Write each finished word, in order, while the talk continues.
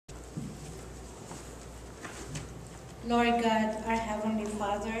Lord God, our Heavenly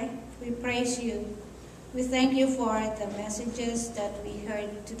Father, we praise you. We thank you for the messages that we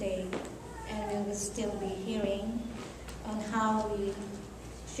heard today and we will still be hearing on how we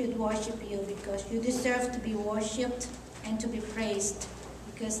should worship you, because you deserve to be worshipped and to be praised,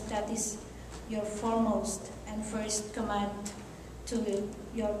 because that is your foremost and first command to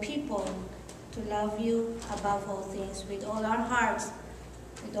your people, to love you above all things with all our hearts,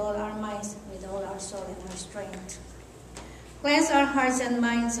 with all our minds, with all our soul and our strength. Cleanse our hearts and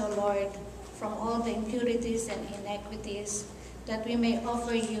minds, O Lord, from all the impurities and inequities, that we may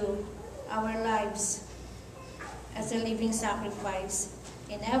offer you our lives as a living sacrifice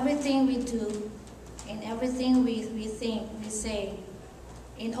in everything we do, in everything we think, we say,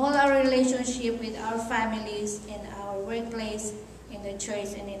 in all our relationship with our families, in our workplace, in the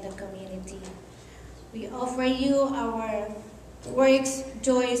church, and in the community. We offer you our works,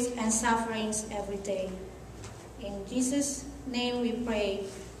 joys, and sufferings every day. In Jesus' name we pray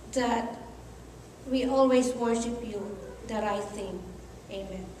that we always worship you the right thing.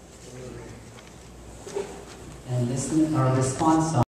 Amen. And listen, our response song.